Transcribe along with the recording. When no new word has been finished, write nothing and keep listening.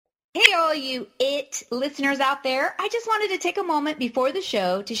Hey, all you IT listeners out there. I just wanted to take a moment before the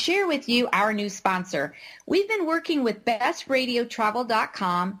show to share with you our new sponsor. We've been working with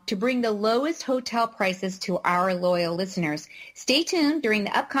bestradiotravel.com to bring the lowest hotel prices to our loyal listeners. Stay tuned during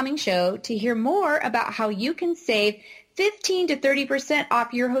the upcoming show to hear more about how you can save 15 to 30%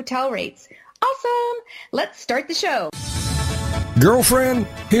 off your hotel rates. Awesome! Let's start the show. Girlfriend,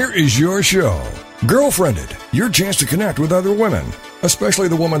 here is your show. Girlfriended, your chance to connect with other women, especially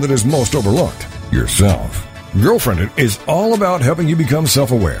the woman that is most overlooked, yourself. Girlfriended is all about helping you become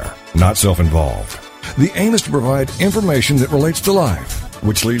self-aware, not self-involved. The aim is to provide information that relates to life,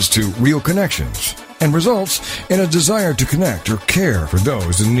 which leads to real connections and results in a desire to connect or care for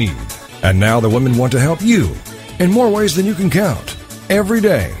those in need. And now the women want to help you in more ways than you can count, every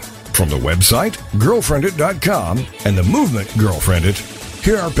day. From the website, girlfriendit.com, and the movement Girlfriendit,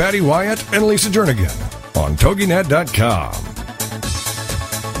 here are Patty Wyatt and Lisa Jernigan on TogiNet.com.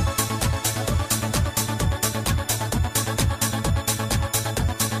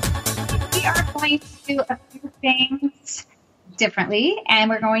 We are going to do a few things differently, and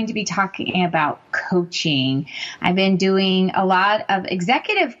we're going to be talking about coaching. I've been doing a lot of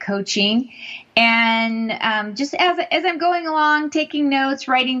executive coaching, and just as I'm going along, taking notes,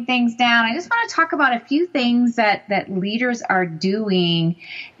 writing things down, I just want to talk about a few things that leaders are doing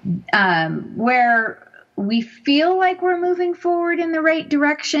where we feel like we're moving forward in the right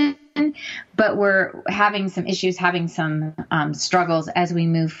direction, but we're having some issues, having some struggles as we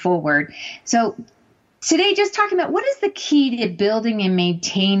move forward. So today, just talking about what is the key to building and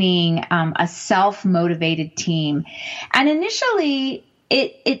maintaining a self-motivated team. And initially,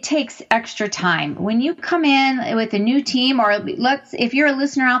 it takes extra time. When you come in with a new team, or if you're a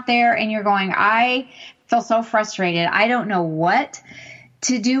listener out there and you're going, I feel so frustrated, I don't know what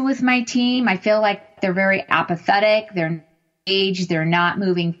to do with my team. I feel like they're very apathetic. They're engaged. They're not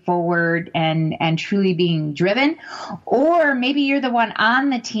moving forward and truly being driven. Or maybe you're the one on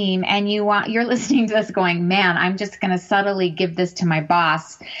the team and you're listening to this going, man, I'm just going to subtly give this to my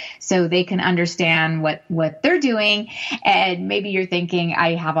boss so they can understand what they're doing. And maybe you're thinking,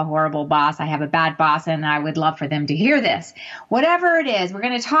 I have a horrible boss. I have a bad boss, and I would love for them to hear this. Whatever it is, we're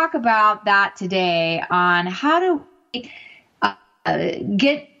going to talk about that today on how to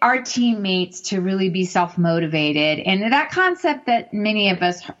get our teammates to really be self-motivated. And that concept that many of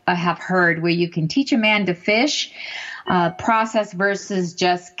us have heard, where you can teach a man to fish, process versus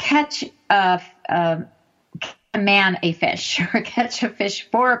just catch a man a fish, or catch a fish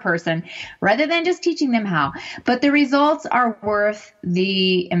for a person, rather than just teaching them how. But the results are worth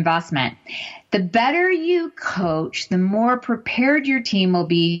the investment. The better you coach, the more prepared your team will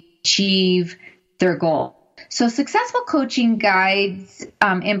be to achieve their goal. So successful coaching guides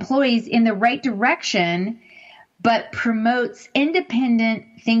employees in the right direction, but promotes independent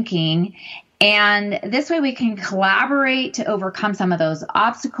thinking. And this way we can collaborate to overcome some of those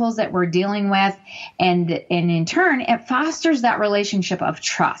obstacles that we're dealing with. And in turn, it fosters that relationship of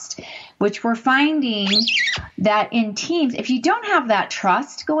trust, which we're finding that in teams, if you don't have that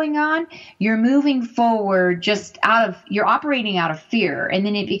trust going on, you're moving forward you're operating out of fear. And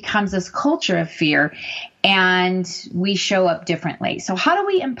then it becomes this culture of fear, and we show up differently. So how do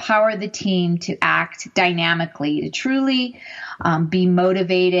we empower the team to act dynamically, to truly be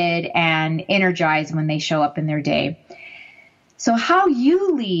motivated and energized when they show up in their day? So how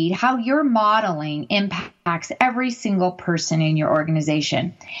you lead, how you're modeling impacts every single person in your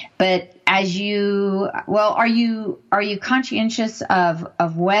organization. But are you conscientious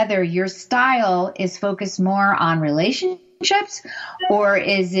of whether your style is focused more on relationships, or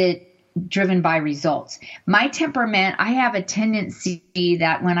is it driven by results? My temperament, I have a tendency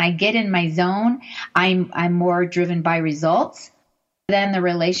that when I get in my zone, I'm more driven by results than the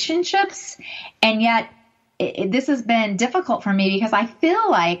relationships. And yet this has been difficult for me because I feel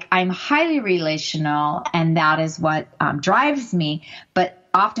like I'm highly relational, and that is what drives me. But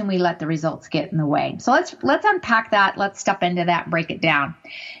often we let the results get in the way. So let's unpack that. Let's step into that, break it down.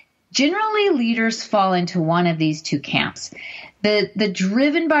 Generally, leaders fall into one of these two camps. The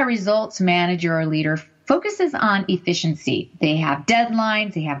driven by results manager or leader focuses on efficiency. They have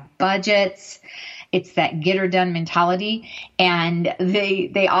deadlines, they have budgets. It's that get or done mentality. And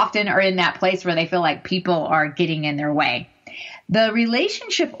they often are in that place where they feel like people are getting in their way. The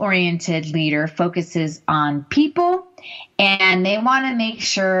relationship-oriented leader focuses on people, and they want to make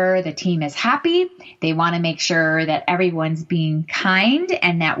sure the team is happy. They want to make sure that everyone's being kind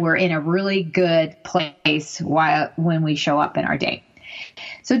and that we're in a really good place when we show up in our day.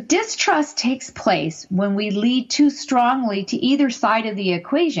 So distrust takes place when we lead too strongly to either side of the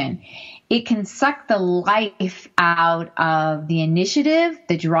equation. it can suck the life out of the initiative,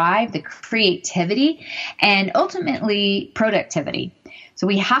 the drive, the creativity, and ultimately productivity. So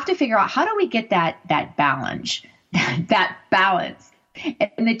we have to figure out, how do we get that balance, that balance?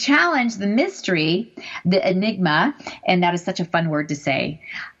 And the challenge, the mystery, the enigma, and that is such a fun word to say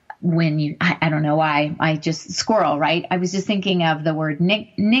when I don't know why, I just squirrel, right? I was just thinking of the word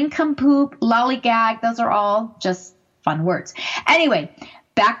nincompoop, lollygag. Those are all just fun words. Anyway,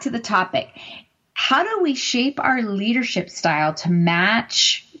 back to the topic. How do we shape our leadership style to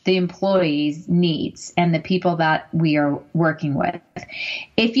match the employees' needs and the people that we are working with?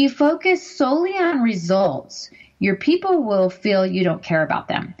 If you focus solely on results, your people will feel you don't care about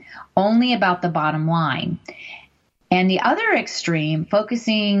them, only about the bottom line. And the other extreme,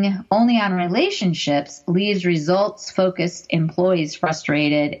 focusing only on relationships, leaves results-focused employees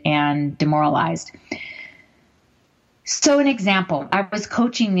frustrated and demoralized. So an example, I was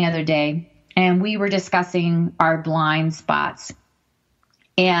coaching the other day, and we were discussing our blind spots.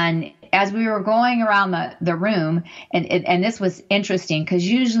 And as we were going around the room, and this was interesting because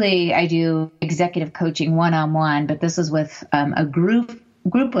usually I do executive coaching one-on-one, but this was with a group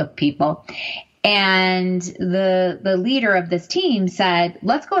of people. And the leader of this team said,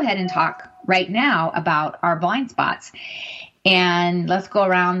 let's go ahead and talk right now about our blind spots. And let's go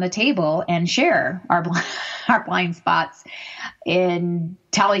around the table and share our blind spots and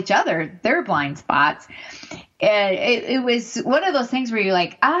tell each other their blind spots. And it was one of those things where you're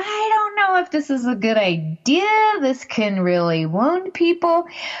like, I don't know if this is a good idea. This can really wound people.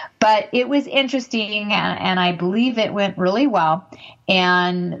 But it was interesting, and I believe it went really well.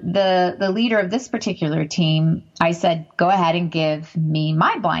 And the leader of this particular team, I said, go ahead and give me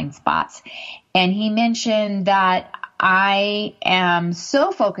my blind spots. And he mentioned that I am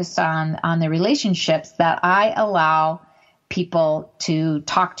so focused on the relationships that I allow people to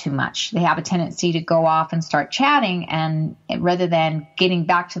talk too much. They have a tendency to go off and start chatting, and rather than getting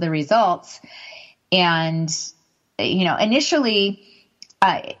back to the results. And, initially,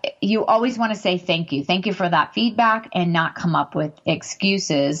 you always want to say thank you. Thank you for that feedback, and not come up with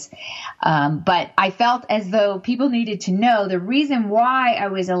excuses. But I felt as though people needed to know the reason why I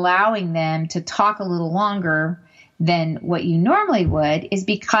was allowing them to talk a little longer than what you normally would is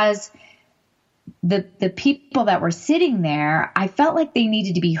because the people that were sitting there, I felt like they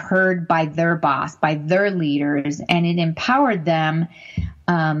needed to be heard by their boss, by their leaders, and it empowered them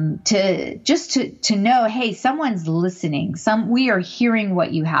to know, hey, someone's listening. We are hearing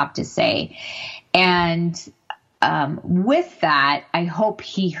what you have to say. And with that, I hope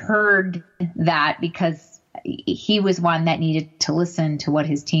he heard that, because he was one that needed to listen to what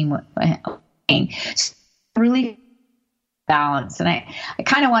his team was saying. Really balance. And I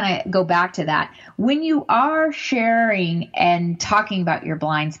kind of want to go back to that. When you are sharing and talking about your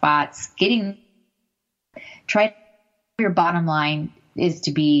blind spots, try your bottom line is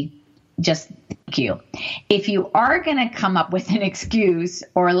to be just thank you. If you are going to come up with an excuse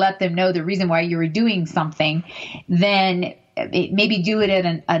or let them know the reason why you were doing something, then maybe do it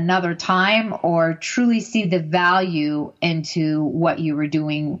at another time, or truly see the value into what you were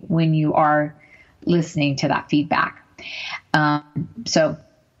doing when you are listening to that feedback. So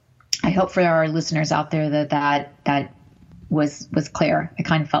I hope for our listeners out there that was clear. I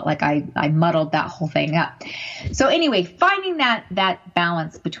kind of felt like I muddled that whole thing up. So anyway, finding that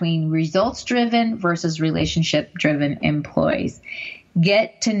balance between results-driven versus relationship-driven employees.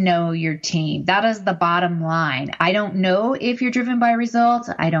 Get to know your team. That is the bottom line. I don't know if you're driven by results.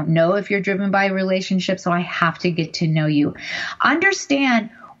 I don't know if you're driven by relationships. So I have to get to know you.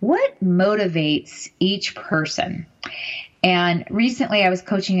 Understand what motivates each person. And recently I was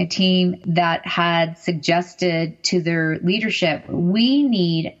coaching a team that had suggested to their leadership, we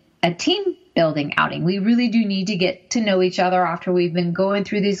need a team building outing. We really do need to get to know each other after we've been going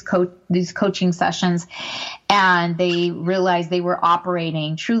through these coaching sessions. And they realized they were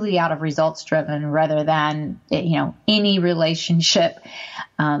operating truly out of results driven rather than, any relationship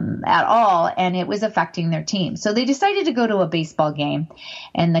at all. And it was affecting their team. So they decided to go to a baseball game,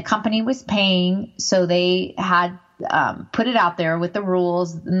 and the company was paying. So they had put it out there with the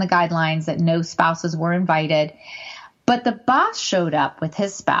rules and the guidelines that no spouses were invited. But the boss showed up with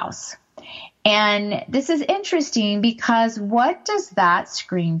his spouse. And this is interesting because what does that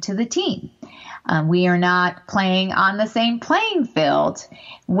scream to the team? We are not playing on the same playing field.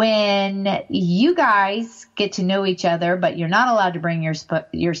 When you guys get to know each other, but you're not allowed to bring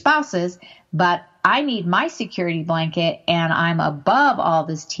your spouses, but I need my security blanket and I'm above all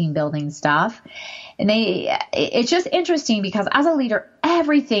this team building stuff. And it's just interesting because as a leader,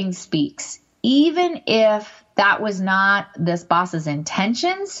 everything speaks, even if that was not this boss's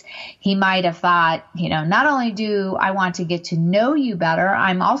intentions. He might have thought, not only do I want to get to know you better,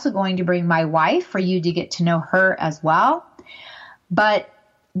 I'm also going to bring my wife for you to get to know her as well. But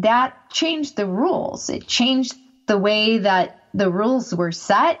that changed the rules. It changed the way that the rules were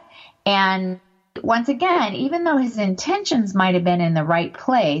set. And once again, even though his intentions might have been in the right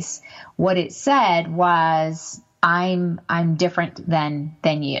place, what it said was, I'm different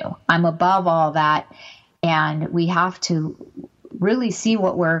than you. I'm above all that. And we have to really see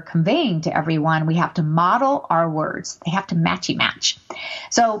what we're conveying to everyone. We have to model our words. They have to match.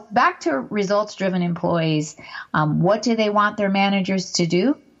 So back to results-driven employees. What do they want their managers to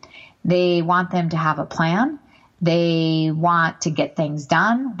do? They want them to have a plan. They want to get things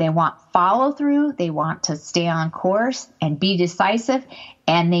done. They want follow through. They want to stay on course and be decisive.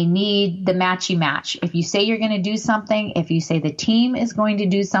 And they need the match. If you say you're going to do something, if you say the team is going to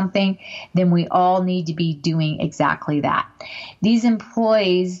do something, then we all need to be doing exactly that. These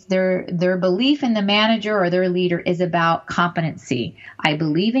employees, their belief in the manager or their leader is about competency. I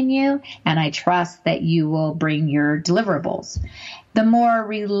believe in you and I trust that you will bring your deliverables. The more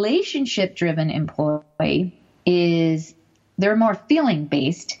relationship-driven employee they're more feeling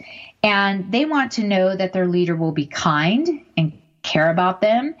based, and they want to know that their leader will be kind and care about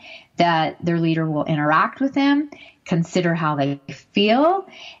them, that their leader will interact with them, consider how they feel,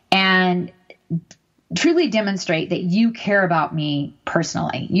 and truly demonstrate that you care about me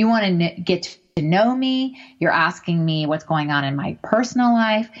personally. You want to get to know me. You're asking me what's going on in my personal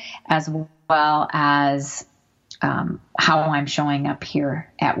life, as well as how I'm showing up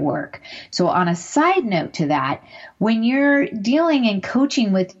here at work. So on a side note to that, when you're dealing and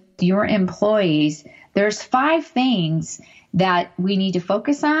coaching with your employees, there's 5 things that we need to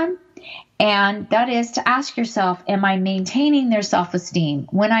focus on. And that is to ask yourself, am I maintaining their self-esteem?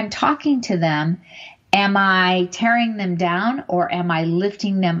 When I'm talking to them, am I tearing them down or am I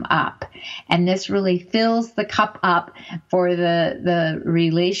lifting them up? And this really fills the cup up for the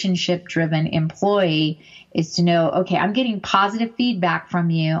relationship-driven employee, is to know, okay, I'm getting positive feedback from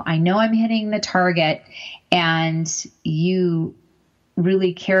you. I know I'm hitting the target and you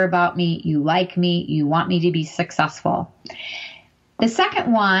really care about me. You like me. You want me to be successful. The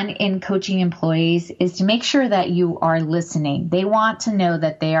second one in coaching employees is to make sure that you are listening. They want to know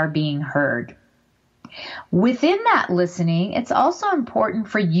that they are being heard. Within that listening, it's also important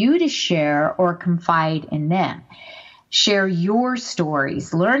for you to share or confide in them. Share your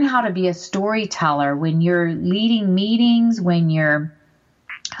stories. Learn how to be a storyteller when you're leading meetings, when you're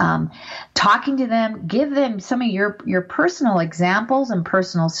talking to them. Give them some of your personal examples and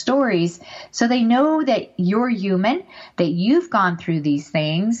personal stories so they know that you're human, that you've gone through these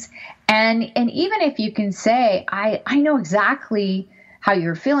things. And even if you can say, I know exactly how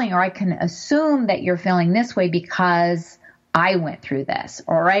you're feeling, or I can assume that you're feeling this way because I went through this,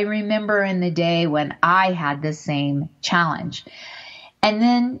 or I remember in the day when I had the same challenge. And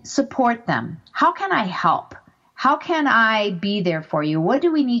then support them. How can I help? How can I be there for you? What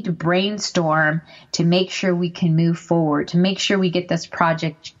do we need to brainstorm to make sure we can move forward, to make sure we get this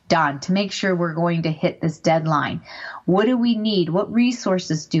project done, to make sure we're going to hit this deadline? What do we need? What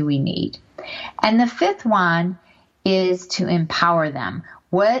resources do we need? And the 5th one is to empower them.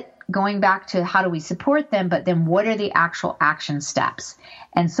 Going back to how do we support them, but then what are the actual action steps?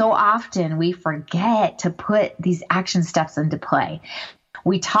 And so often we forget to put these action steps into play.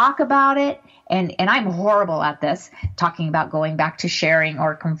 We talk about it, and I'm horrible at this, talking about going back to sharing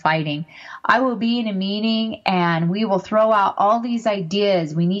or confiding. I will be in a meeting and we will throw out all these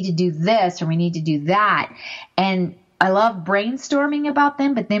ideas. We need to do this or we need to do that. And I love brainstorming about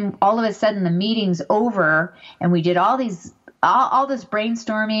them, but then all of a sudden the meeting's over and we did all this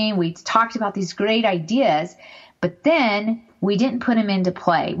brainstorming. We talked about these great ideas, but then we didn't put them into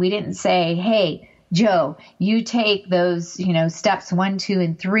play. We didn't say, hey, Joe, you take those, steps 1, 2,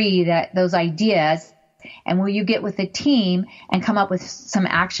 and 3, those ideas, and will you get with the team and come up with some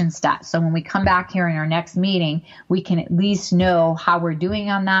action steps? So when we come back here in our next meeting, we can at least know how we're doing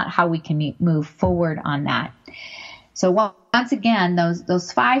on that, how we can move forward on that. So once again,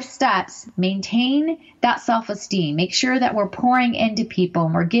 those 5 steps: maintain that self-esteem. Make sure that we're pouring into people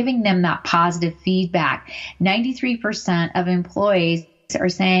and we're giving them that positive feedback. 93% of employees are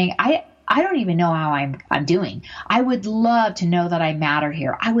saying, I don't even know how I'm doing. I would love to know that I matter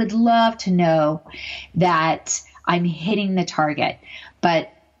here. I would love to know that I'm hitting the target. But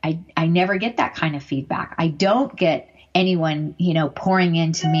I never get that kind of feedback. I don't get anyone, pouring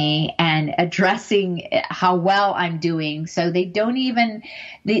into me and addressing how well I'm doing. So they don't even,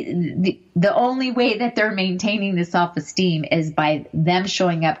 the only way that they're maintaining the self-esteem is by them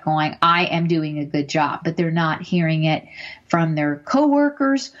showing up going, I am doing a good job, but they're not hearing it from their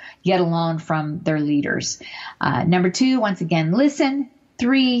coworkers, yet alone from their leaders. Number 2, once again, listen.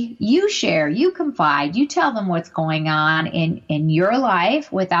 3, you share, you confide, you tell them what's going on in your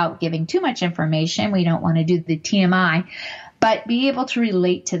life without giving too much information. We don't want to do the TMI, but be able to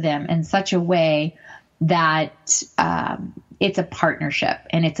relate to them in such a way that it's a partnership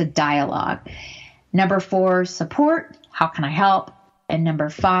and it's a dialogue. Number 4, support. How can I help? And number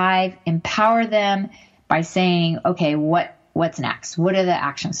 5, empower them by saying, okay, what's next? What are the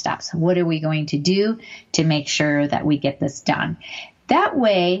action steps? What are we going to do to make sure that we get this done? That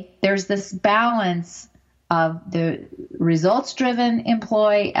way, there's this balance of the results-driven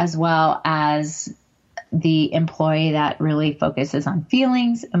employee as well as the employee that really focuses on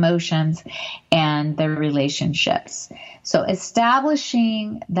feelings, emotions, and their relationships. So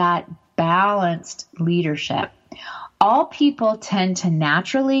establishing that balanced leadership. All people tend to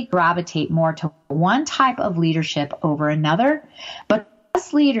naturally gravitate more to one type of leadership over another, but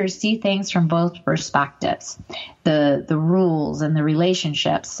us leaders see things from both perspectives, the rules and the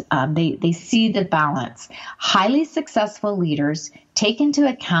relationships. They see the balance. Highly successful leaders take into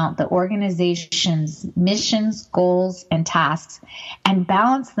account the organization's missions, goals, and tasks and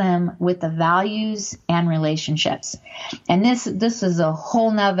balance them with the values and relationships. And this is a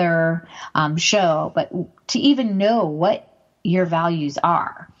whole nother show, but to even know what your values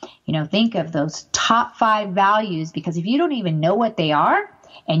are. Think of those top 5 values, because if you don't even know what they are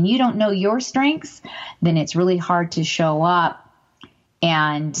and you don't know your strengths, then it's really hard to show up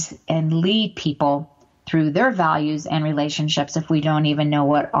and lead people through their values and relationships if we don't even know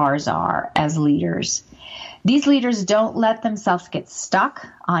what ours are as leaders. These leaders don't let themselves get stuck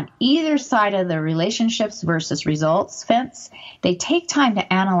on either side of the relationships versus results fence. They take time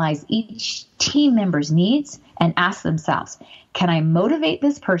to analyze each team member's needs and ask themselves, can I motivate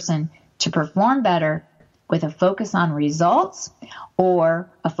this person to perform better with a focus on results or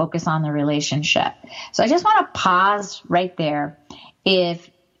a focus on the relationship? So I just want to pause right there. If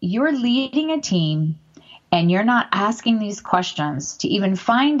you're leading a team and you're not asking these questions to even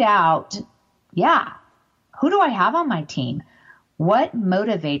find out, who do I have on my team? What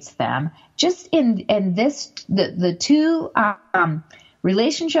motivates them? Just in this, the two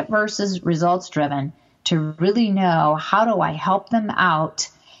relationship versus results driven, to really know how do I help them out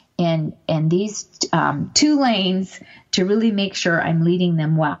in these 2 lanes to really make sure I'm leading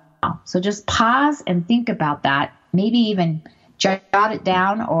them well. So just pause and think about that. Maybe even jot it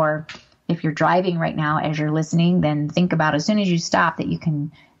down, or if you're driving right now as you're listening, then think about as soon as you stop that you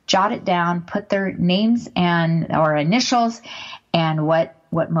can jot it down, put their names or initials and what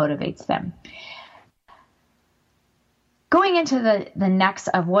motivates them. Going into the next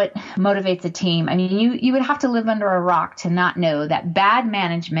of what motivates a team, I mean, you would have to live under a rock to not know that bad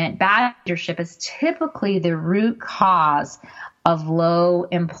management, bad leadership is typically the root cause of low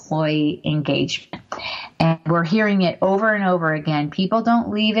employee engagement. And we're hearing it over and over again. People don't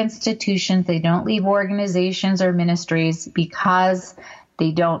leave institutions, they don't leave organizations or ministries because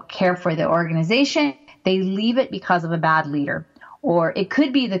they don't care for the organization. They leave it because of a bad leader. Or it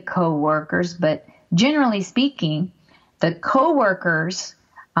could be the co-workers, but generally speaking, the co-workers,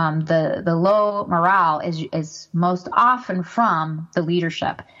 the low morale is most often from the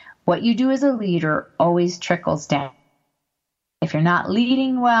leadership. What you do as a leader always trickles down. If you're not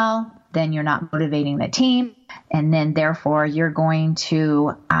leading well, then you're not motivating the team, and then therefore you're going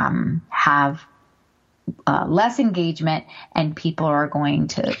to have less engagement, and people are going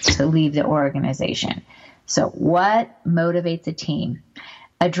to leave the organization. So what motivates a team?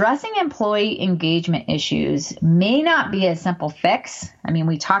 Addressing employee engagement issues may not be a simple fix. I mean,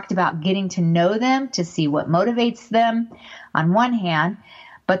 we talked about getting to know them to see what motivates them on one hand,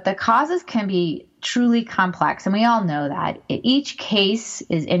 but the causes can be truly complex, and we all know that. Each case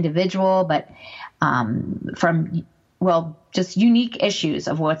is individual, but just unique issues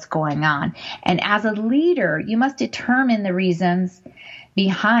of what's going on. And as a leader, you must determine the reasons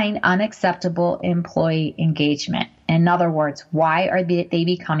behind unacceptable employee engagement. In other words, why are they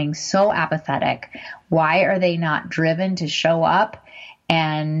becoming so apathetic? Why are they not driven to show up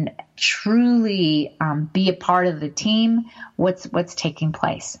and truly be a part of the team? What's taking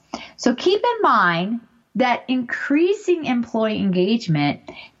place? So keep in mind that increasing employee engagement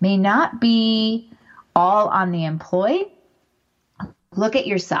may not be all on the employee. Look at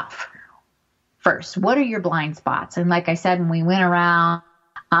yourself first. What are your blind spots? And like I said, when we went around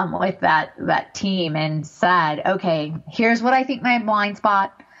with that team and said, okay, here's what I think my blind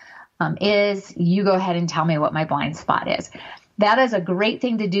spot is. You go ahead and tell me what my blind spot is. That is a great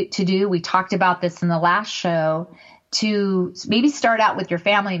thing to do. We talked about this in the last show, to maybe start out with your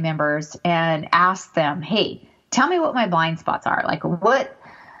family members and ask them, hey, tell me what my blind spots are. Like,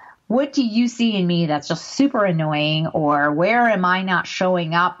 what do you see in me that's just super annoying, or where am I not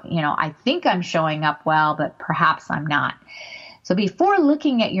showing up? I think I'm showing up well, but perhaps I'm not. So before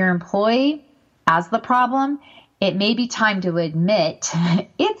looking at your employee as the problem, it may be time to admit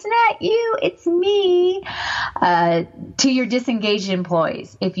it's not you, it's me, to your disengaged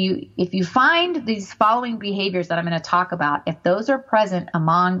employees. If you find these following behaviors that I'm going to talk about, if those are present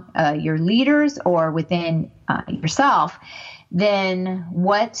among your leaders or within yourself, then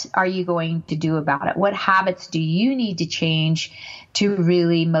what are you going to do about it? What habits do you need to change to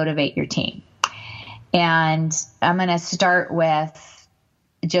really motivate your team? And I'm going to start with,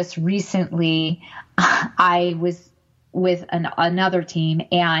 just recently, I was with another team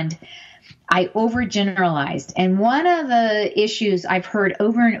and I overgeneralized. And one of the issues I've heard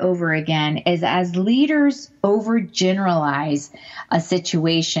over and over again is as leaders overgeneralize a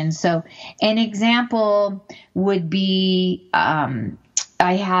situation. So an example would be, I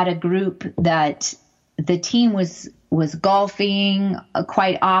had a group that the team was golfing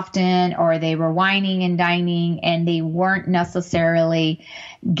quite often, or they were whining and dining, and they weren't necessarily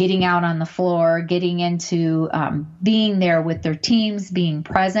getting out on the floor, getting into being there with their teams, being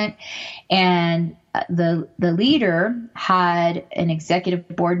present. And the leader had an executive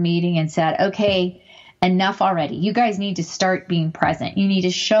board meeting and said, okay, enough already. You guys need to start being present. You need to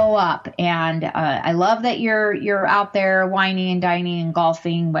show up. And I love that you're out there whining and dining and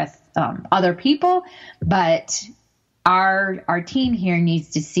golfing with other people, but our team here needs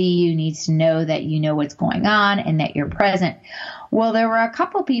to see you, needs to know that you know what's going on and that you're present. Well, there were a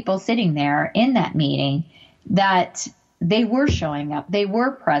couple people sitting there in that meeting that they were showing up. They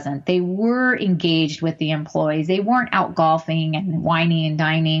were present. They were engaged with the employees. They weren't out golfing and whining and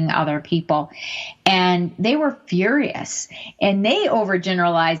dining other people. And they were furious. And they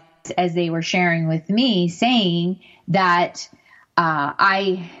overgeneralized as they were sharing with me, saying that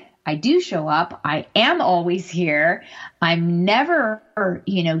I do show up. I am always here. I'm never,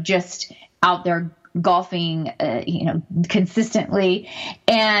 just out there golfing, consistently.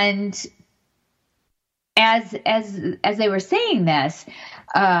 And as they were saying this,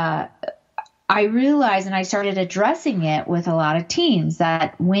 I realized, and I started addressing it with a lot of teams,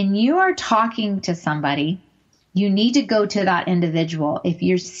 that when you are talking to somebody, you need to go to that individual. If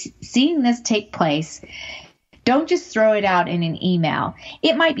you're seeing this take place, don't just throw it out in an email.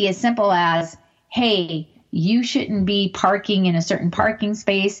 It might be as simple as, hey, you shouldn't be parking in a certain parking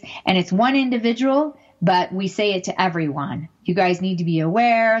space, and it's one individual, but we say it to everyone. You guys need to be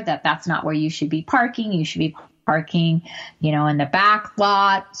aware that that's not where you should be parking. You should be parking, in the back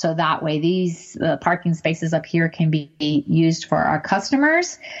lot, so that way these parking spaces up here can be used for our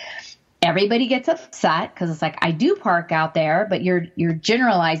customers. Everybody gets upset because it's like, I do park out there, but you're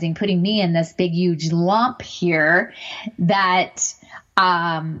generalizing, putting me in this big, huge lump here that,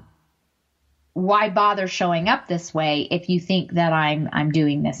 why bother showing up this way if you think that I'm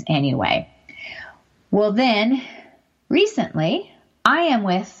doing this anyway? Well, then recently I am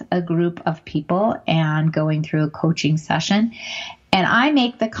with a group of people and going through a coaching session, and I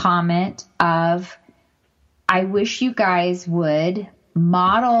make the comment of, I wish you guys would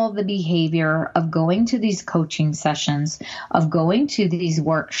model the behavior of going to these coaching sessions, of going to these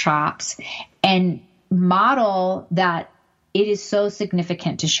workshops, and model that it is so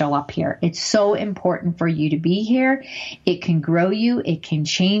significant to show up here. It's so important for you to be here. It can grow you. It can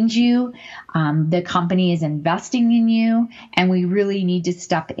change you. The company is investing in you, and we really need to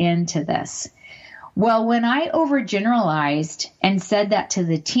step into this. Well, when I overgeneralized and said that to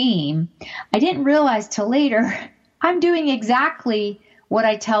the team, I didn't realize till later I'm doing exactly what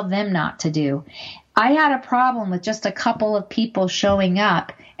I tell them not to do. I had a problem with just a couple of people showing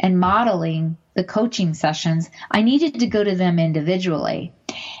up and modeling the coaching sessions. I needed to go to them individually.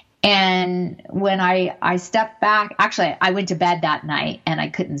 And when I stepped back, actually, I went to bed that night and I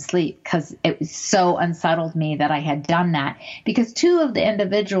couldn't sleep because it was so unsettled me that I had done that. Because two of the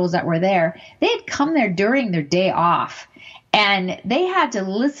individuals that were there, they had come there during their day off. And they had to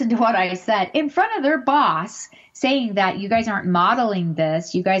listen to what I said in front of their boss, saying that you guys aren't modeling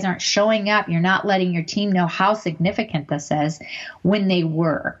this, you guys aren't showing up, you're not letting your team know how significant this is, when they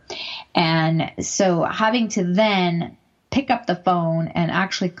were. And so having to then pick up the phone and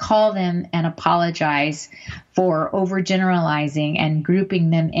actually call them and apologize for overgeneralizing and grouping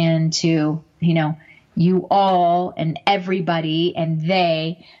them into, you all and everybody and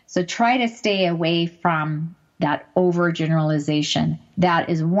they. So try to stay away from that overgeneralization. That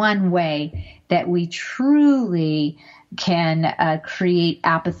is one way that we truly can create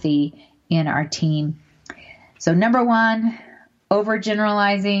apathy in our team. So number one,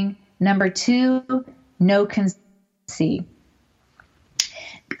 overgeneralizing. Number two, no consistency.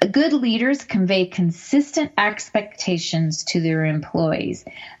 Good leaders convey consistent expectations to their employees,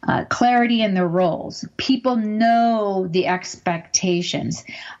 clarity in their roles. People know the expectations.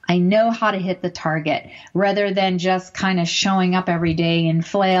 I know how to hit the target rather than just kind of showing up every day and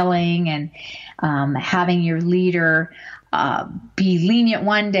flailing and having your leader be lenient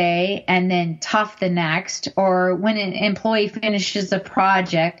one day and then tough the next. Or when an employee finishes a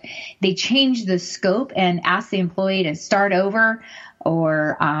project, they change the scope and ask the employee to start over.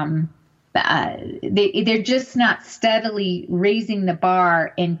 Or they're just not steadily raising the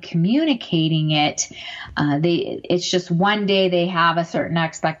bar and communicating it. It's just one day they have a certain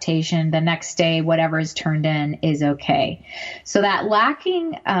expectation. The next day, whatever is turned in is okay. So that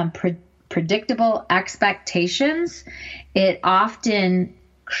lacking predictable expectations, it often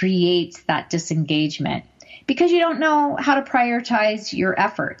creates that disengagement, because you don't know how to prioritize your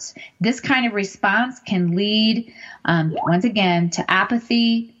efforts. This kind of response can lead, once again, to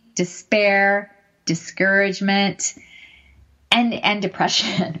apathy, despair, discouragement, and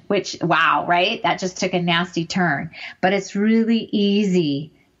depression, which, wow, right? That just took a nasty turn. But it's really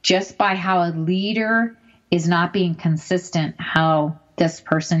easy, just by how a leader is not being consistent, how this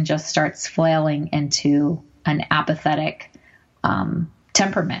person just starts flailing into an apathetic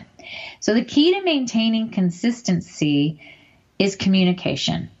temperament. So the key to maintaining consistency is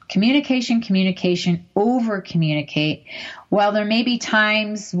communication. Communication, over-communicate. While there may be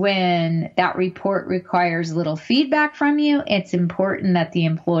times when that report requires little feedback from you, it's important that the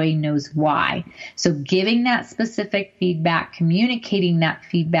employee knows why. So giving that specific feedback, communicating that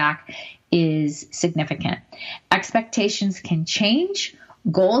feedback is significant. Expectations can change.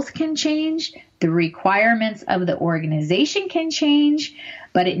 Goals can change. The requirements of the organization can change,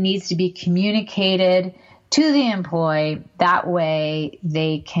 but it needs to be communicated to the employee. That way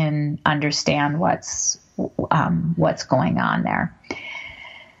they can understand what's going on there.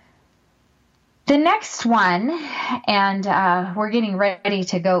 The next one, and we're getting ready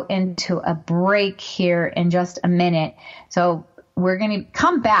to go into a break here in just a minute. So we're going to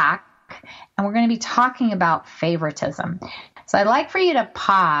come back and we're going to be talking about favoritism. So I'd like for you to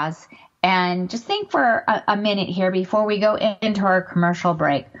pause and just think for a minute here before we go into our commercial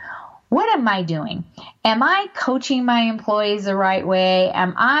break. What am I doing? Am I coaching my employees the right way?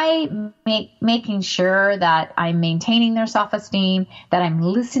 Am I making sure that I'm maintaining their self-esteem, that I'm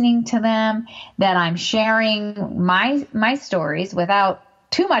listening to them, that I'm sharing my stories without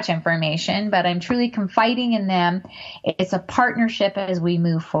too much information, but I'm truly confiding in them? It's a partnership as we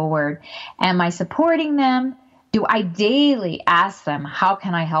move forward. Am I supporting them? Do I daily ask them, how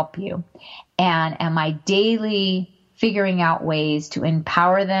can I help you? And am I daily figuring out ways to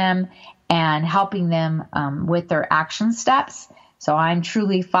empower them and helping them with their action steps? So I'm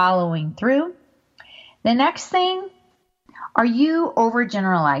truly following through. The next thing, are you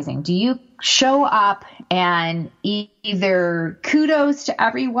overgeneralizing? Do you show up and either kudos to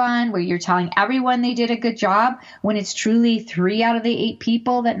everyone, where you're telling everyone they did a good job, when it's truly 3 out of the 8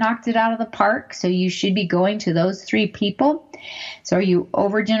 people that knocked it out of the park? So you should be going to those 3 people. So are you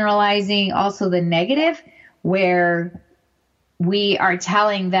overgeneralizing also the negative, where we are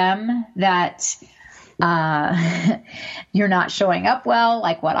telling them that you're not showing up well,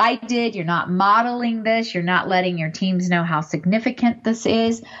 like what I did. You're not modeling this. You're not letting your teams know how significant this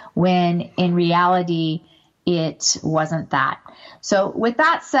is, when in reality, it wasn't that. So with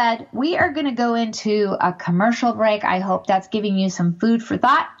that said, we are going to go into a commercial break. I hope that's giving you some food for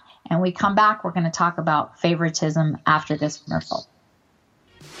thought. And we come back, we're going to talk about favoritism after this commercial.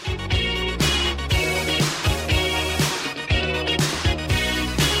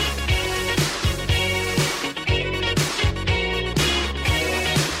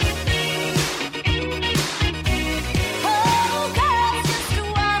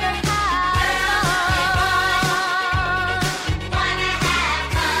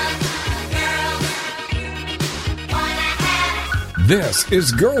 This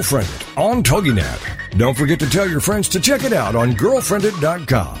is Girlfriended on TogiNet. Don't forget to tell your friends to check it out on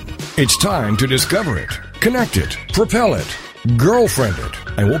girlfriended.com. It's time to discover it, connect it, propel it, Girlfriended.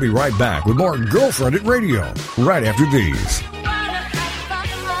 And we'll be right back with more Girlfriended Radio right after these.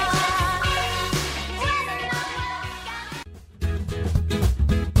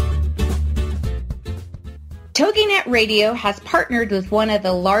 TogiNet Radio has partnered with one of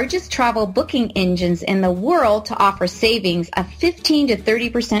the largest travel booking engines in the world to offer savings of 15 to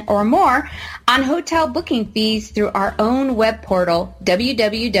 30% or more on hotel booking fees through our own web portal,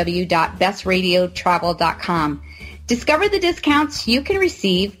 www.bestradiotravel.com. Discover the discounts you can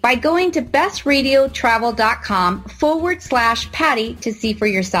receive by going to bestradiotravel.com/Patty to see for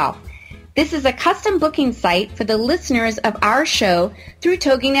yourself. This is a custom booking site for the listeners of our show through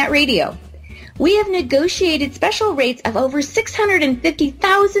TogiNet Radio. We have negotiated special rates of over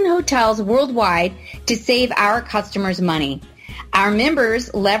 650,000 hotels worldwide to save our customers money. Our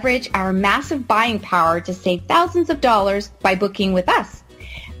members leverage our massive buying power to save thousands of dollars by booking with us.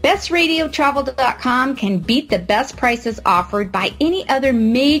 BestRadioTravel.com can beat the best prices offered by any other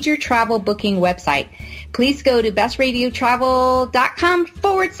major travel booking website. Please go to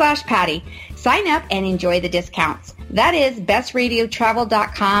BestRadioTravel.com/Patty. Sign up and enjoy the discounts. That is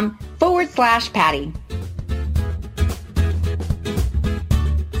BestRadioTravel.com/Patty.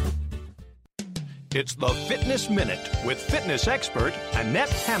 It's the Fitness Minute with fitness expert Annette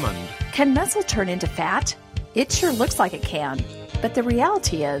Hammond. Can muscle turn into fat? It sure looks like it can, but the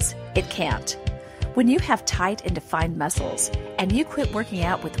reality is it can't. When you have tight and defined muscles and you quit working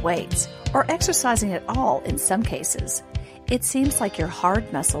out with weights or exercising at all in some cases, it seems like your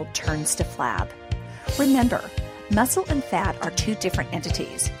hard muscle turns to flab. Remember, muscle and fat are two different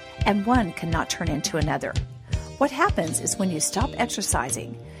entities, and one cannot turn into another. What happens is when you stop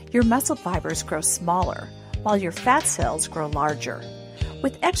exercising, your muscle fibers grow smaller, while your fat cells grow larger.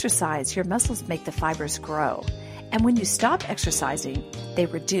 With exercise, your muscles make the fibers grow, and when you stop exercising, they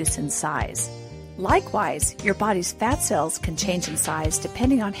reduce in size. Likewise, your body's fat cells can change in size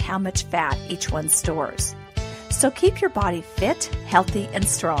depending on how much fat each one stores. So keep your body fit, healthy, and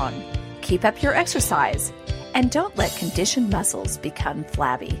strong. Keep up your exercise, and don't let conditioned muscles become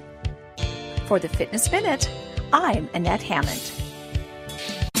flabby. For the Fitness Minute, I'm Annette Hammond.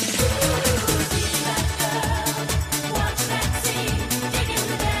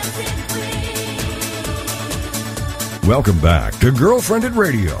 Welcome back to Girlfriended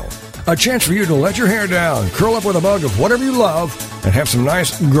Radio, a chance for you to let your hair down, curl up with a mug of whatever you love, and have some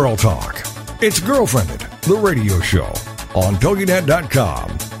nice girl talk. It's Girlfriended, the radio show, on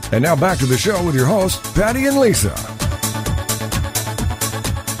TogiNet.com. And now back to the show with your hosts, Patty and Lisa.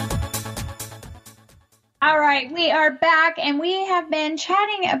 All right, we are back, and we have been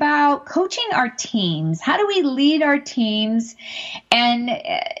chatting about coaching our teams. How do we lead our teams? And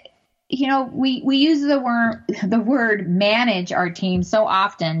we use the word manage our team so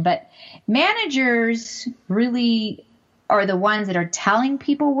often, but managers really are the ones that are telling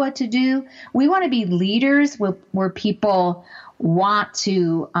people what to do. We want to be leaders where people want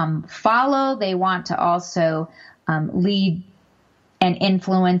to follow. They want to also lead and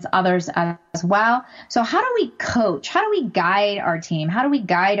influence others as well. So how do we coach? How do we guide our team? How do we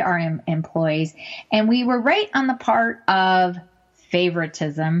guide our employees? And we were right on the part of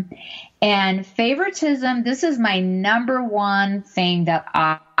favoritism. And favoritism, this is my number one thing that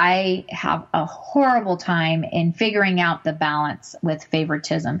I have a horrible time in figuring out the balance with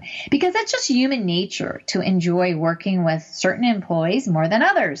favoritism, because that's just human nature to enjoy working with certain employees more than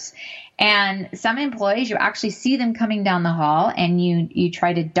others. And some employees, you actually see them coming down the hall and you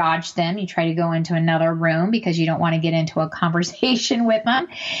try to dodge them. You try to go into another room because you don't want to get into a conversation with them.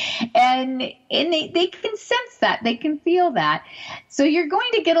 And they can sense that. They can feel that. So you're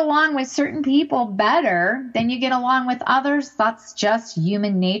going to get along with certain people better than you get along with others. That's just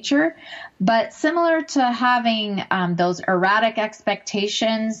human nature. But similar to having those erratic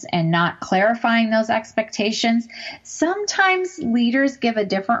expectations and not clarifying those expectations, sometimes leaders give a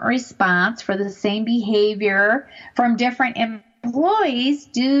different response for the same behavior from different employees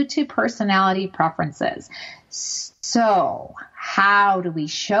due to personality preferences. So how do we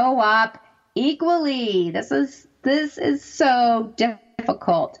show up equally? This is so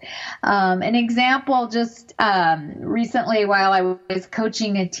difficult. An example just recently while I was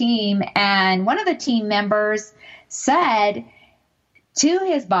coaching a team, and one of the team members said to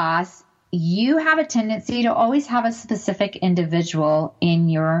his boss, "You have a tendency to always have a specific individual in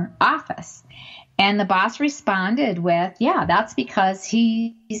your office." And the boss responded with, "Yeah, that's because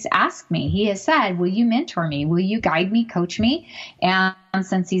he's asked me. He has said, will you mentor me? Will you guide me, coach me? And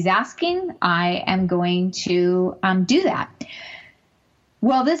since he's asking, I am going to do that."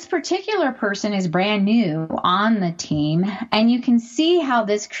 Well, this particular person is brand new on the team, and you can see how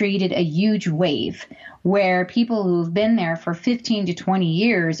this created a huge wave where people who've been there for 15 to 20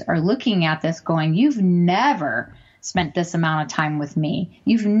 years are looking at this going, "You've never spent this amount of time with me.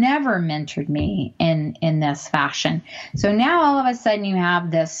 You've never mentored me in this fashion." So now all of a sudden you have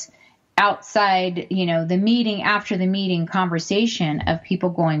this outside, the meeting, after the meeting conversation of people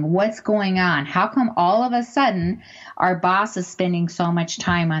going, what's going on? How come all of a sudden our boss is spending so much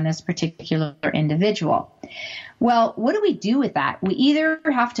time on this particular individual? Well, what do we do with that? We either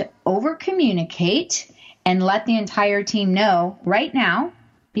have to over communicate and let the entire team know right now,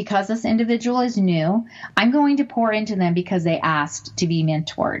 because this individual is new, I'm going to pour into them because they asked to be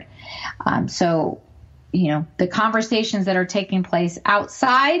mentored. The conversations that are taking place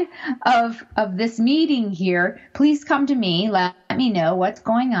outside of this meeting here, please come to me. Let me know what's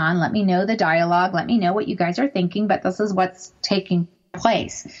going on. Let me know the dialogue. Let me know what you guys are thinking, but this is what's taking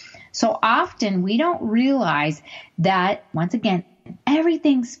place. So often we don't realize that, once again,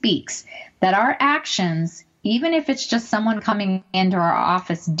 everything speaks, that our actions, even if it's just someone coming into our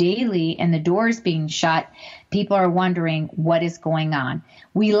office daily and the doors being shut, people are wondering what is going on.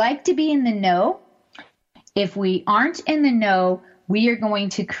 We like to be in the know. If we aren't in the know, we are going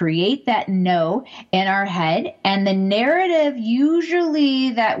to create that no in our head. And the narrative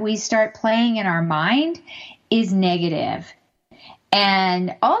usually that we start playing in our mind is negative.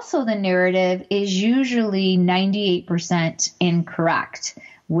 And also the narrative is usually 98% incorrect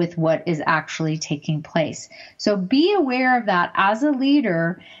with what is actually taking place. So be aware of that as a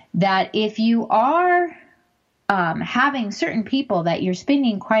leader, that if you are having certain people that you're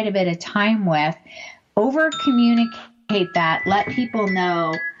spending quite a bit of time with, over communicate that, let people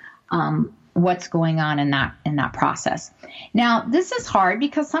know what's going on in that process. Now, this is hard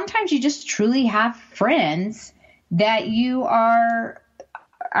because sometimes you just truly have friends that you are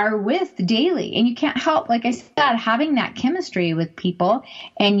with daily, and you can't help, like I said, having that chemistry with people,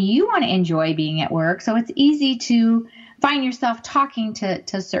 and you want to enjoy being at work. So it's easy to find yourself talking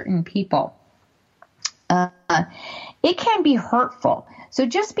to certain people. It can be hurtful. So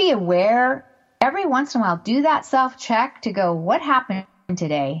just be aware. Every once in a while, do that self-check to go, what happened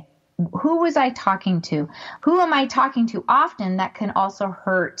today? Who was I talking to? Who am I talking to often that can also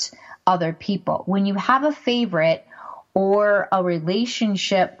hurt other people? When you have a favorite or a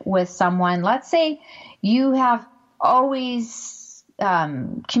relationship with someone, let's say you have always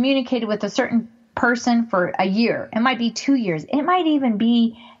communicated with a certain person for a year. It might be 2 years. It might even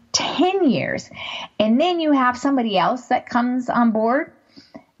be 10 years. And then you have somebody else that comes on board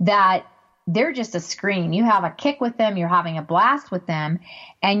that they're just a scream. You have a kick with them, you're having a blast with them,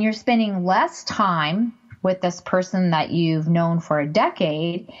 and you're spending less time with this person that you've known for a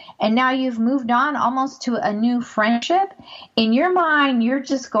decade, and now you've moved on almost to a new friendship. In your mind, you're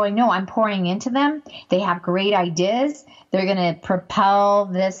just going, no, I'm pouring into them. They have great ideas. They're going to propel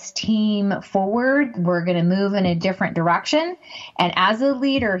this team forward. We're going to move in a different direction. And as a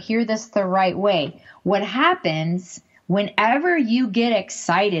leader, hear this the right way. What happens whenever you get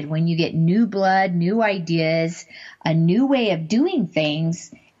excited, when you get new blood, new ideas, a new way of doing things,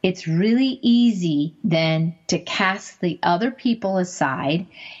 it's really easy then to cast the other people aside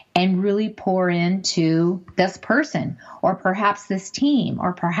and really pour into this person, or perhaps this team,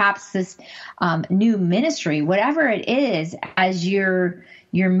 or perhaps this new ministry, whatever it is. As you're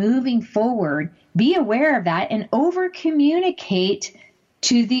moving forward, be aware of that and over communicate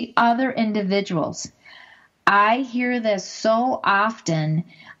to the other individuals. I hear this so often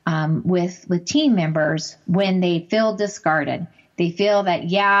with team members when they feel discarded. They feel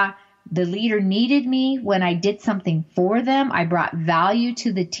that, the leader needed me when I did something for them. I brought value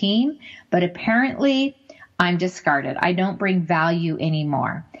to the team, but apparently I'm discarded. I don't bring value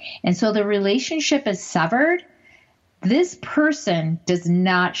anymore. And so the relationship is severed. This person does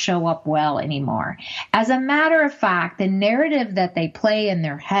not show up well anymore. As a matter of fact, the narrative that they play in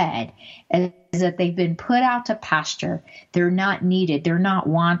their head is that they've been put out to pasture. They're not needed. They're not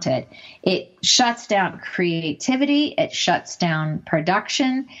wanted. It shuts down creativity. It shuts down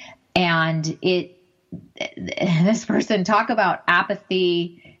production. And this person, talk about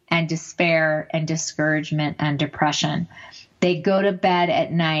apathy and despair and discouragement and depression. They go to bed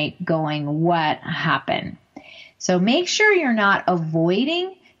at night going, what happened? So make sure you're not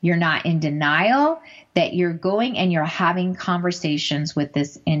avoiding, you're not in denial, that you're going and you're having conversations with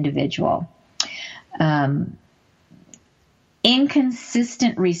this individual.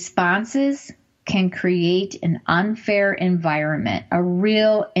 Inconsistent responses can create an unfair environment, a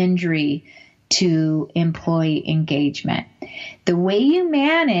real injury to employee engagement. The way you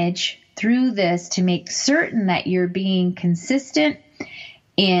manage through this to make certain that you're being consistent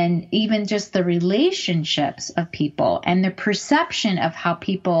in even just the relationships of people and the perception of how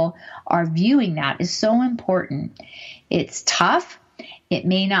people are viewing that is so important. It's tough. It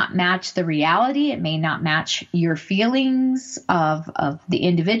may not match the reality. It may not match your feelings of the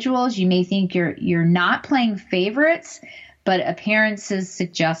individuals. You may think you're not playing favorites, but appearances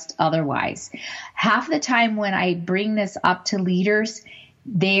suggest otherwise. Half the time when I bring this up to leaders,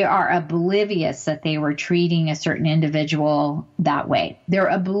 they are oblivious that they were treating a certain individual that way. They're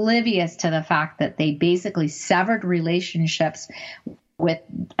oblivious to the fact that they basically severed relationships with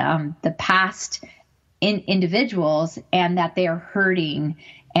the past individuals, and that they are hurting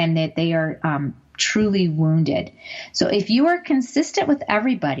and that they are truly wounded. So if you are consistent with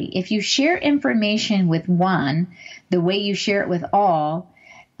everybody, if you share information with one the way you share it with all,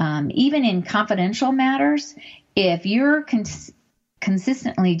 even in confidential matters, if you're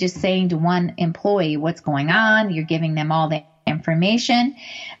consistently just saying to one employee what's going on, you're giving them all the information,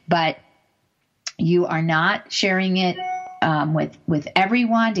 but you are not sharing it with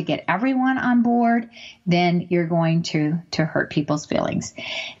everyone to get everyone on board, then you're going to hurt people's feelings.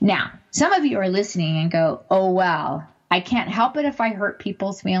 Now, some of you are listening and go, oh, well, I can't help it if I hurt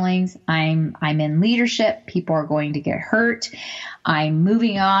people's feelings. I'm in leadership. People are going to get hurt. I'm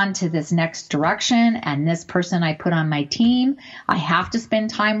moving on to this next direction, and this person I put on my team, I have to spend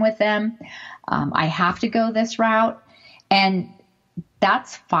time with them. I have to go this route, and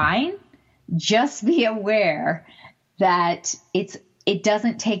that's fine. Just be aware that it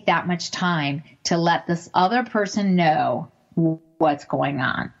doesn't take that much time to let this other person know what's going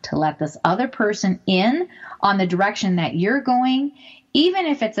on, to let this other person in on the direction that you're going, even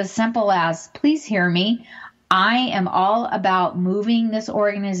if it's as simple as, please hear me, I am all about moving this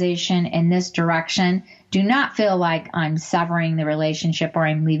organization in this direction. Do not feel like I'm severing the relationship or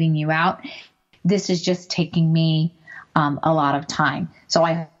I'm leaving you out. This is just taking me a lot of time. So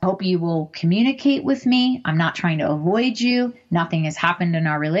I hope you will communicate with me. I'm not trying to avoid you. Nothing has happened in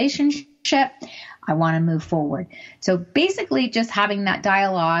our relationship. I want to move forward. So basically just having that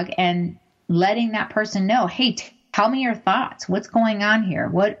dialogue and letting that person know, hey, tell me your thoughts. What's going on here?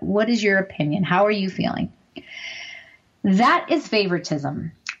 What is your opinion? How are you feeling? That is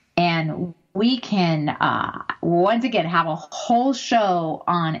favoritism. And we can, once again, have a whole show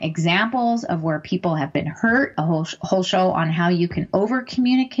on examples of where people have been hurt, a whole show on how you can over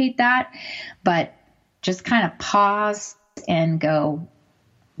communicate that, but just kind of pause and go,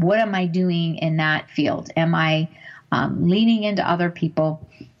 what am I doing in that field? Am I leaning into other people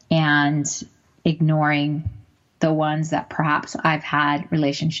and ignoring the ones that perhaps I've had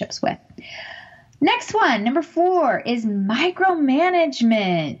relationships with? Next one, number 4, is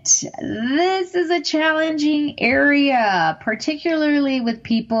micromanagement. This is a challenging area, particularly with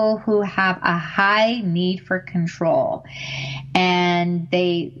people who have a high need for control. And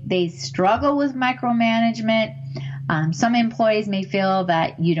they struggle with micromanagement. Some employees may feel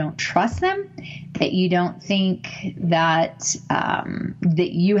that you don't trust them, that you don't think that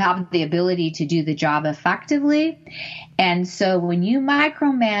that you have the ability to do the job effectively. And so when you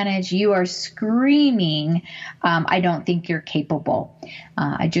micromanage, you are screaming, I don't think you're capable.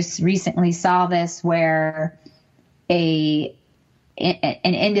 I just recently saw this where an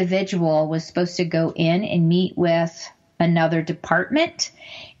individual was supposed to go in and meet with another department,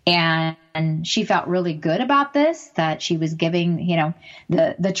 and she felt really good about this, that she was giving,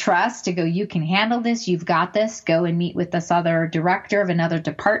 the trust to go, you can handle this, you've got this, go and meet with this other director of another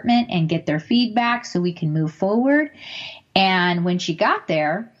department and get their feedback so we can move forward. And when she got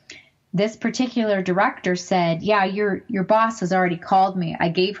there, this particular director said, yeah, your boss has already called me. I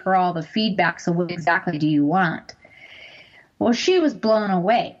gave her all the feedback, so what exactly do you want? Well, she was blown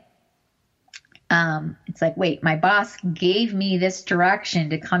away. It's like, wait, my boss gave me this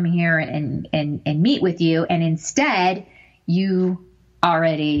direction to come here and meet with you, and instead you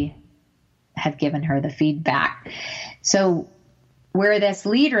already have given her the feedback. So where this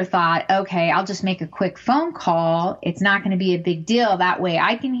leader thought, okay, I'll just make a quick phone call. It's not going to be a big deal. That way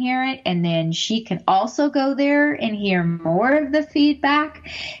I can hear it, and then she can also go there and hear more of the feedback.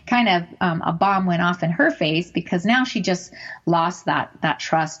 Kind of a bomb went off in her face, because now she just lost that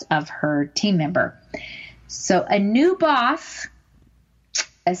trust of her team member. So a new boss,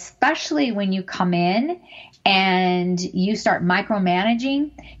 especially when you come in and you start micromanaging,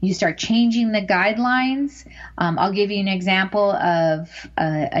 you start changing the guidelines. I'll give you an example of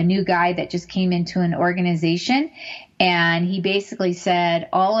a new guy that just came into an organization, and he basically said,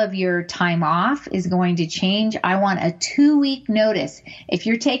 all of your time off is going to change. I want a 2-week notice. If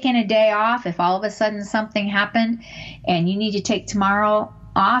you're taking a day off, if all of a sudden something happened and you need to take tomorrow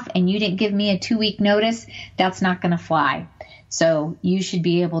off and you didn't give me a 2-week notice, that's not going to fly. So you should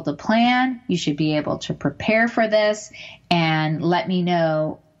be able to plan, you should be able to prepare for this, and let me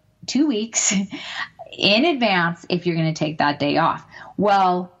know 2 weeks in advance if you're going to take that day off.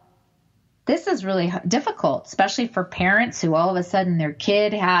 Well, this is really difficult, especially for parents who all of a sudden their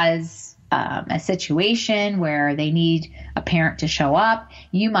kid has a situation where they need a parent to show up,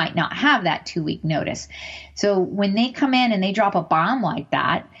 you might not have that 2-week notice. So when they come in and they drop a bomb like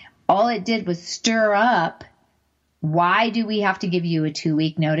that, all it did was stir up, why do we have to give you a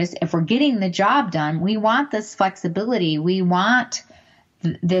 2-week notice? If we're getting the job done, we want this flexibility. We want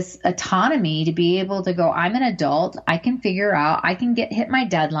this autonomy to be able to go, I'm an adult, I can figure out, I can hit my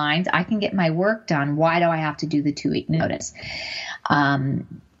deadlines, I can get my work done. Why do I have to do the 2-week notice?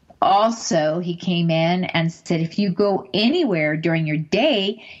 Also, he came in and said, if you go anywhere during your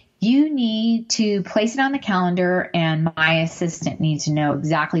day, you need to place it on the calendar, and my assistant needs to know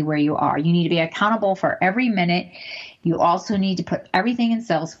exactly where you are. You need to be accountable for every minute. You also need to put everything in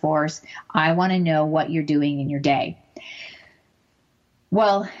Salesforce. I want to know what you're doing in your day.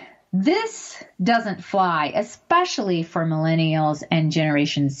 Well, this doesn't fly, especially for millennials and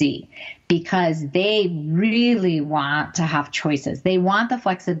Generation Z, because they really want to have choices. They want the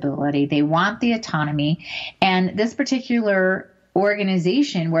flexibility. They want the autonomy. And this particular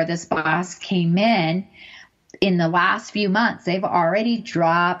organization where this boss came in the last few months, they've already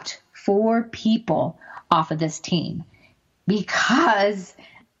dropped 4 people off of this team because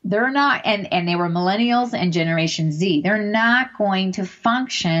they're not, and they were millennials and Generation Z. They're not going to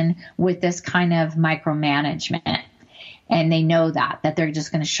function with this kind of micromanagement. And they know that they're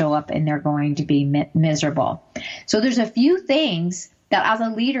just going to show up and they're going to be miserable. So there's a few things that as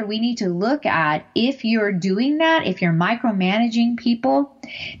a leader we need to look at if you're doing that, if you're micromanaging people,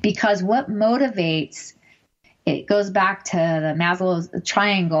 because what motivates, it goes back to the Maslow's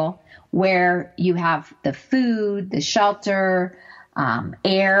triangle where you have the food, the shelter,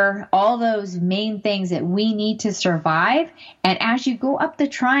 air, all those main things that we need to survive. And as you go up the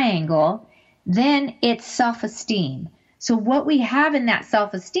triangle, then it's self-esteem. So what we have in that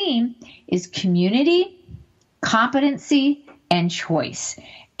self-esteem is community, competency, and choice.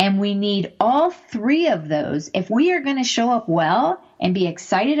 And we need all 3 of those. If we are going to show up well and be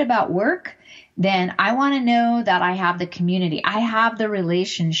excited about work, then I want to know that I have the community. I have the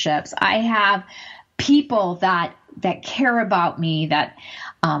relationships. I have people that care about me, that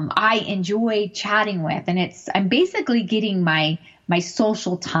I enjoy chatting with. And I'm basically getting my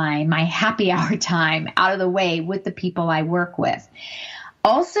social time, my happy hour time out of the way with the people I work with.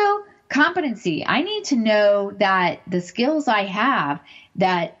 Also, competency. I need to know that the skills I have,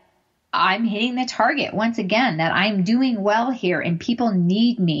 that I'm hitting the target once again, that I'm doing well here and people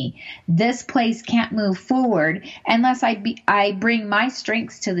need me. This place can't move forward unless I bring my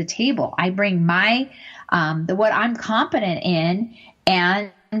strengths to the table. I bring my what I'm competent in,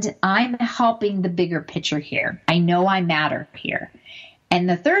 and I'm helping the bigger picture here. I know I matter here. And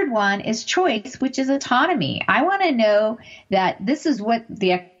the third one is choice, which is autonomy. I want to know that this is what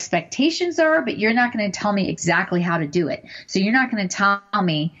the expectations are, but you're not going to tell me exactly how to do it. So you're not going to tell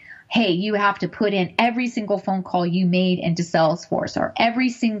me, hey, you have to put in every single phone call you made into Salesforce, or every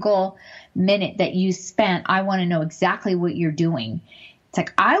single minute that you spent. I want to know exactly what you're doing. It's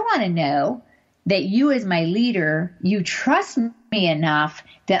like, I want to know that you as my leader, you trust me enough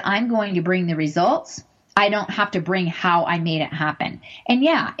that I'm going to bring the results. I don't have to bring how I made it happen. And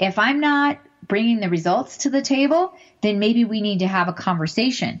yeah, if I'm not bringing the results to the table, then maybe we need to have a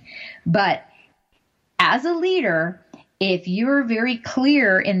conversation. But as a leader, if you're very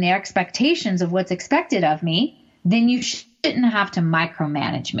clear in the expectations of what's expected of me, then you shouldn't have to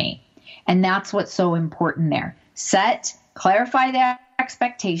micromanage me. And that's what's so important there. Clarify the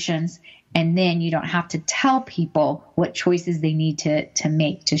expectations, and then you don't have to tell people what choices they need to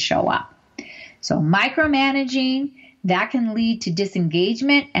make to show up. So micromanaging, that can lead to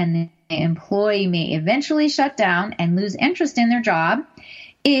disengagement, and the employee may eventually shut down and lose interest in their job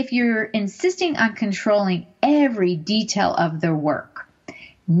if you're insisting on controlling every detail of their work.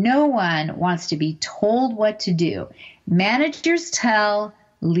 No one wants to be told what to do. Managers tell,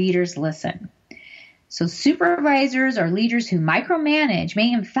 leaders listen. So supervisors or leaders who micromanage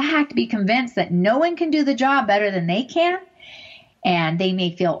may in fact be convinced that no one can do the job better than they can, and they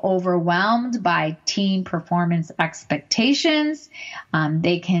may feel overwhelmed by team performance expectations.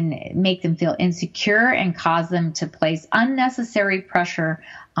 They can make them feel insecure and cause them to place unnecessary pressure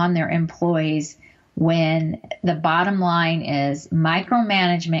on their employees, when the bottom line is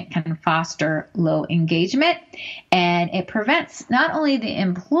micromanagement can foster low engagement, and it prevents not only the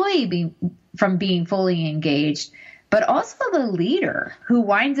employee from being fully engaged, but also the leader, who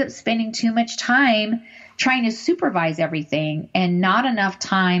winds up spending too much time trying to supervise everything and not enough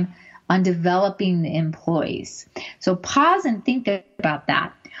time on developing the employees. So pause and think about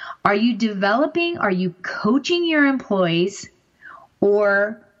that. Are you developing, are you coaching your employees,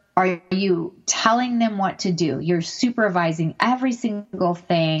 or are you telling them what to do? You're supervising every single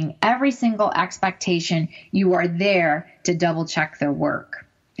thing, every single expectation. You are there to double check their work.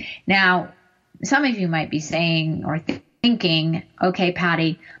 Now, some of you might be saying or thinking, okay,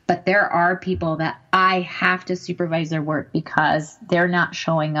 Patty, but there are people that I have to supervise their work because they're not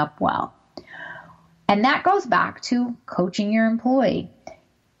showing up well. And that goes back to coaching your employee.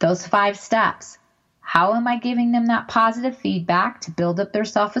 Those 5 steps. How am I giving them that positive feedback to build up their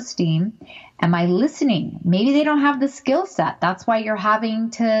self-esteem? Am I listening? Maybe they don't have the skill set. That's why you're having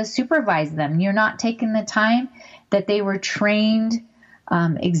to supervise them. You're not taking the time that they were trained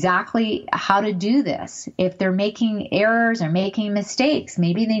exactly how to do this. If they're making errors or making mistakes,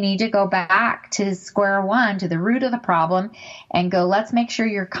 maybe they need to go back to square one, to the root of the problem, and go, let's make sure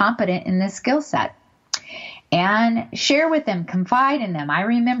you're competent in this skill set. And share with them, confide in them. I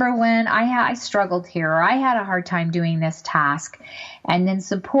remember when I struggled here, or I had a hard time doing this task. And then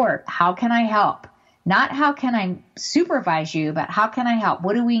support. How can I help? Not how can I supervise you, but how can I help?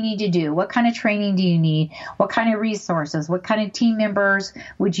 What do we need to do? What kind of training do you need? What kind of resources? What kind of team members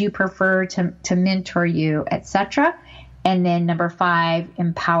would you prefer to mentor you, etc.? And then number 5,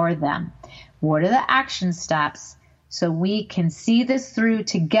 empower them. What are the action steps so we can see this through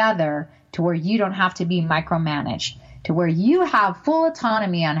together to where you don't have to be micromanaged, to where you have full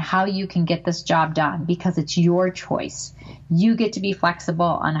autonomy on how you can get this job done because it's your choice. You get to be flexible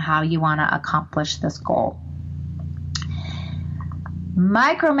on how you want to accomplish this goal.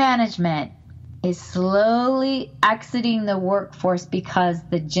 Micromanagement is slowly exiting the workforce because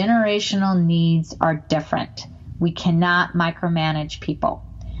the generational needs are different. We cannot micromanage people.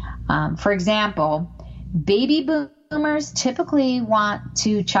 For example, baby boomers typically want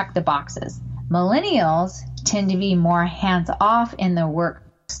to check the boxes. Millennials tend to be more hands-off in their work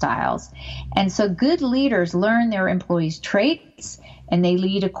styles. And so good leaders learn their employees' traits and they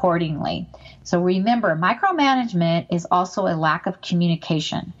lead accordingly. So remember, micromanagement is also a lack of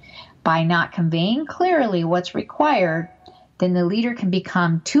communication. By not conveying clearly what's required, then the leader can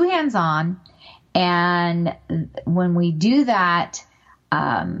become too hands-on. And when we do that,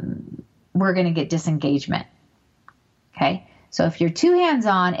 we're going to get disengagement. Okay, so if you're too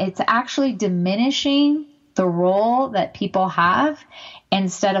hands-on, it's actually diminishing the role that people have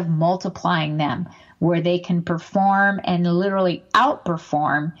instead of multiplying them, where they can perform and literally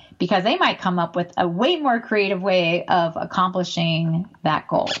outperform because they might come up with a way more creative way of accomplishing that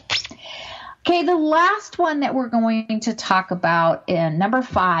goal. Okay, the last one that we're going to talk about in number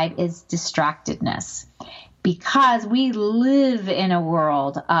 5 is distractedness, because we live in a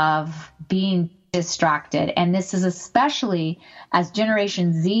world of being distracted. And this is especially as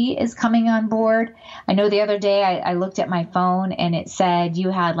Generation Z is coming on board. I know the other day I looked at my phone and it said you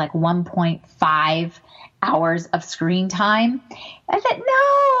had like 1.5 hours of screen time. I said,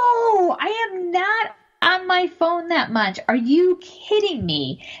 no, I am not on my phone that much. Are you kidding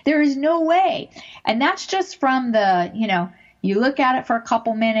me? There is no way. And that's just from the, you look at it for a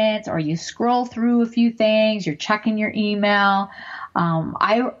couple minutes or you scroll through a few things, you're checking your email.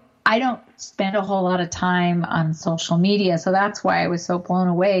 I don't spend a whole lot of time on social media, so that's why I was so blown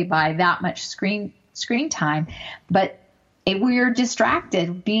away by that much screen time. But we're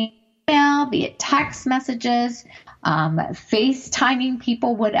distracted, be it email, be it text messages, FaceTiming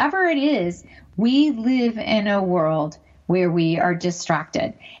people, whatever it is, we live in a world where we are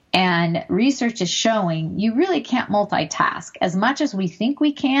distracted. And research is showing you really can't multitask as much as we think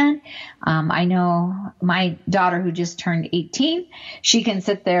we can. I know my daughter who just turned 18, she can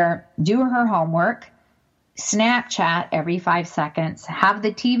sit there, do her homework, Snapchat every 5 seconds, have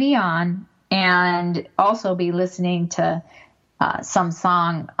the TV on, and also be listening to some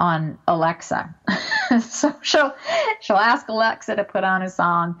song on Alexa. So she'll ask Alexa to put on a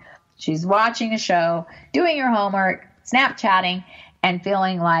song. She's watching a show, doing her homework, Snapchatting, and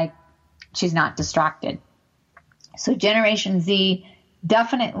feeling like she's not distracted. So Generation Z,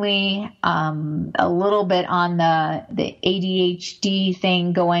 definitely a little bit on the ADHD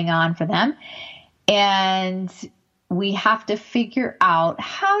thing going on for them. And we have to figure out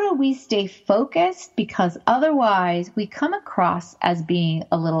how do we stay focused, because otherwise we come across as being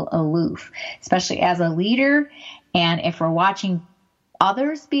a little aloof, especially as a leader. And if we're watching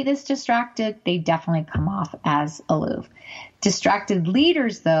others be this distracted, they definitely come off as aloof. Distracted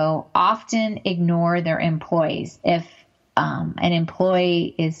leaders, though, often ignore their employees. If an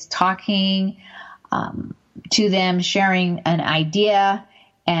employee is talking to them, sharing an idea,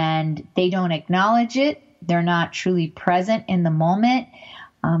 and they don't acknowledge it, they're not truly present in the moment,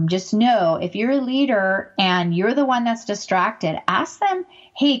 Just know if you're a leader and you're the one that's distracted, ask them,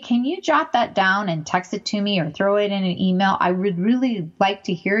 hey, can you jot that down and text it to me or throw it in an email? I would really like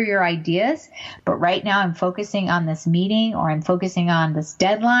to hear your ideas, but right now I'm focusing on this meeting or I'm focusing on this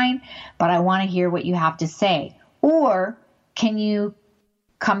deadline, but I want to hear what you have to say. Or can you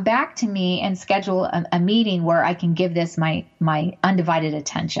come back to me and schedule a meeting where I can give this my undivided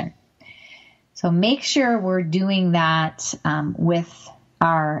attention? So make sure we're doing that with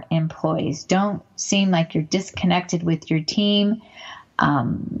our employees. Don't seem like you're disconnected with your team.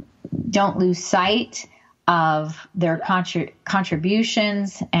 Don't lose sight of their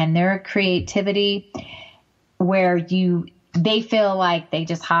contributions and their creativity where they feel like they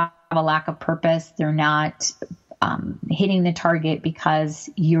just have a lack of purpose. They're not hitting the target because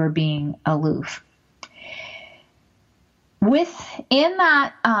you're being aloof. Within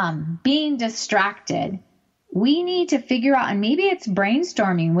that being distracted, we need to figure out, and maybe it's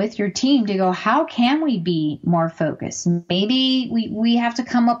brainstorming with your team to go, how can we be more focused? Maybe we have to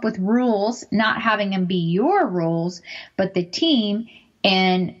come up with rules, not having them be your rules, but the team,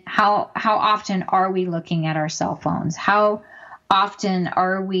 and how often are we looking at our cell phones? How often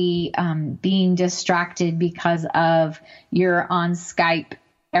are we being distracted because of you're on Skype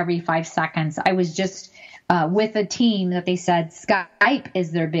every 5 seconds? I was just with a team that they said Skype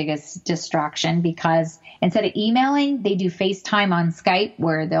is their biggest distraction because instead of emailing, they do FaceTime on Skype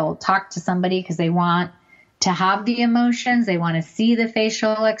where they'll talk to somebody because they want to have the emotions. They want to see the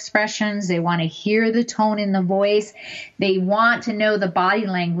facial expressions. They want to hear the tone in the voice. They want to know the body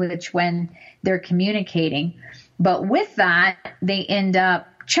language when they're communicating. But with that, they end up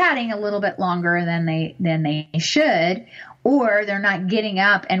chatting a little bit longer than they should, or they're not getting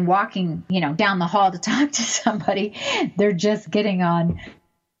up and walking, down the hall to talk to somebody. They're just getting on.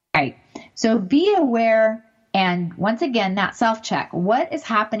 Right. So be aware. And once again, that self-check. What is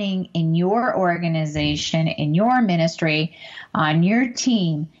happening in your organization, in your ministry, on your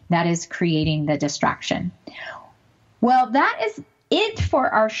team that is creating the distraction? Well, that is it for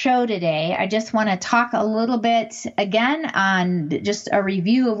our show today. I just want to talk a little bit again on just a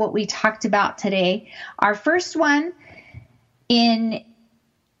review of what we talked about today. Our first one in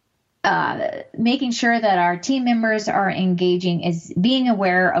making sure that our team members are engaging is being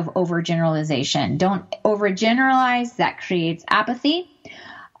aware of overgeneralization. Don't overgeneralize. That creates apathy.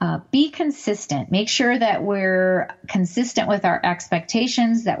 Be consistent. Make sure that we're consistent with our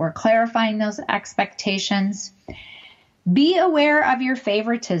expectations, that we're clarifying those expectations. Be aware of your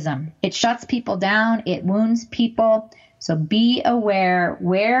favoritism. It shuts people down. It wounds people. So be aware,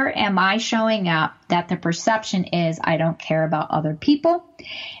 where am I showing up that the perception is I don't care about other people?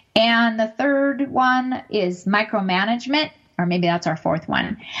 And the third one is micromanagement, or maybe that's our fourth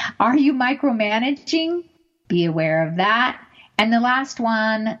one. Are you micromanaging? Be aware of that. And the last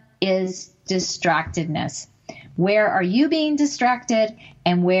one is distractedness. Where are you being distracted,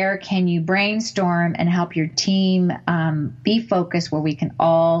 and where can you brainstorm and help your team be focused where we can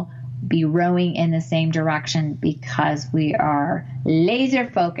all be rowing in the same direction because we are laser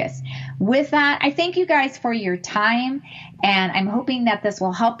focused. With that, I thank you guys for your time, and I'm hoping that this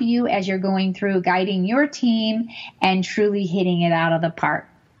will help you as you're going through guiding your team and truly hitting it out of the park.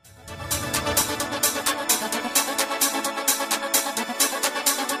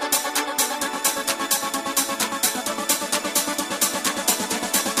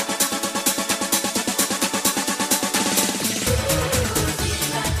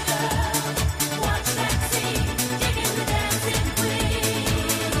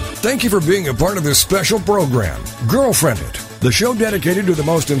 Thank you for being a part of this special program, Girlfriended, the show dedicated to the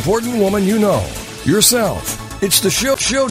most important woman you know, yourself. It's the show